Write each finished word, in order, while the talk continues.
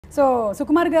So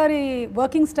Sukumar గారి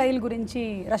working style గురించి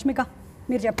రష్మిక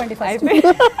మీరు చెప్పండి ఫస్ట్.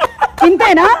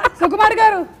 ఇంతేనా సుకుమార్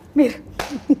గారు? మీరు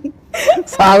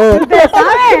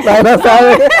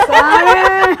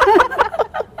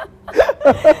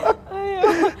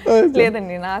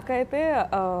లేదండి, నాకైతే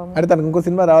అంటే తనకు ఇంకో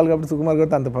సినిమా రావాలి కాబట్టి సుకుమార్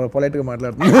గారు అంత పొలైట్ గా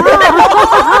మాట్లాడుతుంది.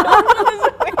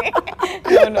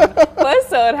 First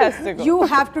sir has to go. You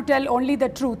have to tell only the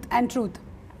truth and truth.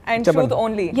 And truth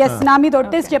only. Yes, నా మీద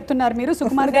ఒట్టేసి చెప్తున్నారు మీరు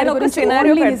సుకుమార్ గారి గురించి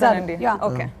ఓన్లీ నిజాలు.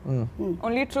 Okay.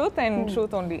 Only truth and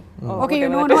truth only. Okay, you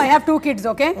know I have 2 kids,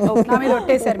 okay? నా మీద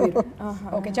ఒట్టేశారు మీరు.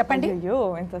 Okay, చెప్పండి. అయ్యో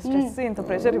ఇంత స్ట్రెస్ ఇంత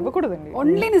ప్రెషర్ ఇవ్వకూడదండి.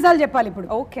 ఓన్లీ నిజాలు చెప్పాలి ఇప్పుడు.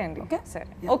 ఓకే అండి,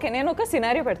 సరే. ఓకే, నేను ఒక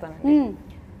సినారియో పెడతానండి.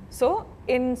 So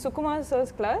in Sukumar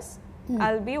sirs class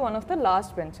I'll be one of the last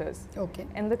benchers. Okay.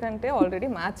 ఎందుకంటే ఆల్రెడీ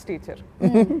మ్యాథ్స్ టీచర్.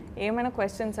 ఏమైనా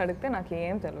క్వశ్చన్స్ అడిగితే నాకు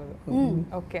ఏం తెలియదు.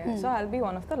 Okay, so I'll be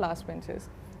one of the last benchers.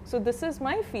 So this is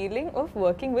my feeling of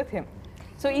working with him.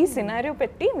 So ఈ scenario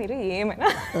పెట్టి మీరు ఏమైనా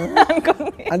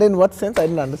అనుకోండి. అంటే in what sense? I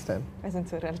didn't understand. Listen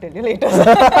sir, I'll tell you later.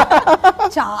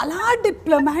 చాలా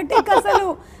diplomatic అసలు.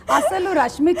 అసలు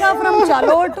Rashmika from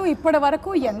చలో టు ఇప్పటి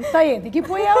వరకు ఎంత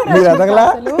ఎదిగిపోయావు రష్మిక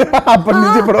అసలు. అప్పటి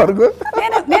నుంచి ఇప్పటి వరకు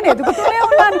నేను ఎదుగుతూనే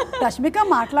ఉన్నాను. రష్మిక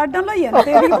మాట్లాడడంలో ఎంత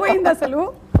ఎదిగిపోయింది అసలు.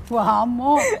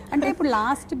 వామ్మో. అంటే ఇప్పుడు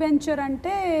లాస్ట్ బెంచర్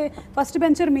అంటే ఫస్ట్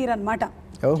బెంచర్ మీరు అన్నమాట.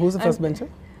 Who's the first bencher?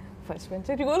 First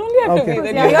bencher, you only have to be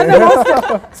there. You are the most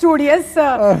studious,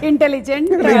 intelligent,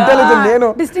 నేను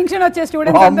distinction వచ్చే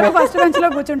స్టూడెంట్స్ అందరూ ఫస్ట్ బెంచ్ లో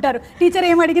కూర్చుంటారు. టీచర్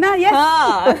ఏం అడిగినా yes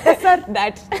sir,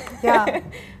 that yeah,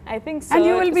 I think sir, and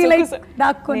you will be like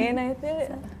dakkoni. నేనైతే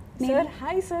sir,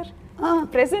 hi sir,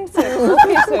 present sir,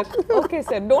 okay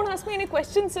sir, don't ask me any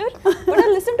questions sir, but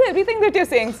I'll listen to everything that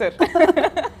you're saying sir.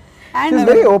 And she's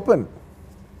very open.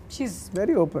 She's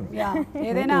very open. Yeah,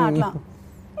 ఏదైనా అట్లా.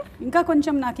 ఇంకా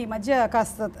కొంచెం నాకు ఈ మధ్య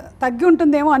కాస్త తగ్గి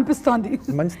ఉంటుందేమో అనిపిస్తోంది.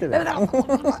 మంచిదే అలా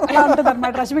ఉంటుంది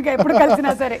అన్నమాట రష్మిక ఎప్పుడు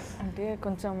కలిసినా సరే. అంటే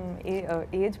కొంచెం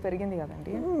ఏజ్ పెరిగింది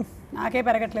కదండి. నాకే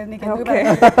పెరగట్లేదు, నీకు ఎందుకు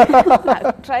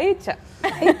పెరగట్లేదు? ట్రై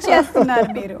చేస్తున్నారు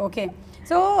మీరు. ఓకే,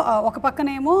 సో ఒక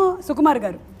పక్కనేమో సుకుమార్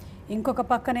గారు, ఇంకొక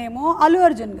పక్కనేమో అల్లు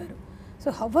అర్జున్ గారు. So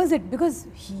how was it? Because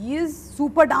he is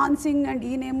super dancing and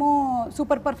ఈయనేమో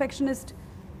super perfectionist.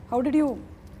 How did you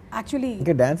actually?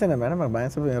 ఇంకా డాన్స్ అయినా మేడం, మాకు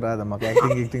డాన్స్ రాదా? మాకు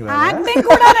యాక్టింగ్ యాక్టింగ్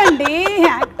కూడానండి,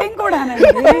 యాక్టింగ్ కూడానండి.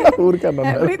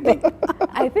 ఊరికన్నా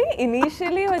ఐ థింక్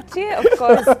ఇనిషియలీ వచ్చి ఆఫ్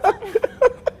కోర్స్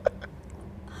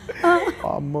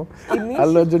అమ్మో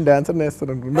అల్లు అర్జున్ డాన్సర్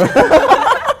నేస్తారు అనుకుంటా.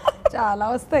 చాలా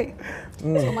వస్తాయి.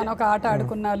 సో మనం ఒక ఆట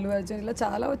ఆడుకున్న అల్లు అర్జున్ ఇలా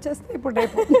చాలా వచ్చేస్తాయి. ఇప్పుడు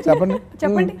రేపు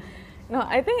చెప్పండి. No,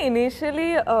 I think initially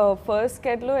first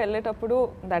sked lo elletappudu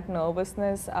that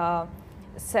nervousness,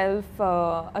 self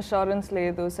assurance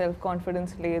ledu, self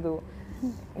confidence ledu.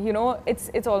 You know,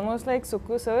 it's almost like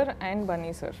Suku sir and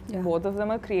Bunny sir. Yeah. Both of them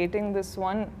are creating this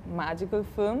one magical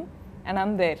film and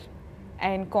I'm there.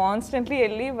 And constantly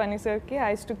Elli Bunny sir ki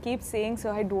I used to keep saying,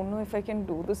 sir, I don't know if I can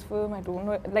do this film. I don't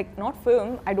know, like not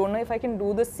film, I don't know if I can do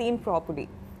this scene properly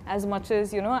as much as,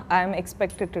 you know, I am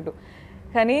expected to do.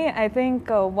 Kani, I think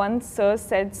once sir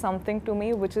said something to me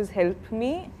which has helped me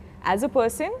as a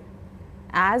person,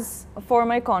 as for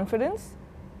my confidence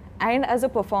and as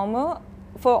a performer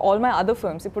for all my other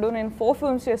films. Ippudu nenu 4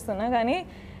 films chestunna kani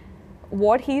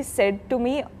what he said to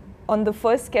me on the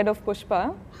first sked of Pushpa,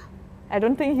 I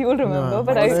don't think you will remember,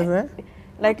 but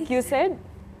like you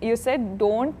said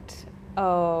don't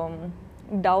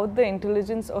doubt the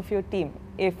intelligence of your team.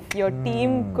 If your team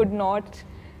could not,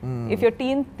 if your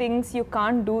team thinks you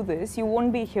can't do this, you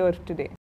won't be here today.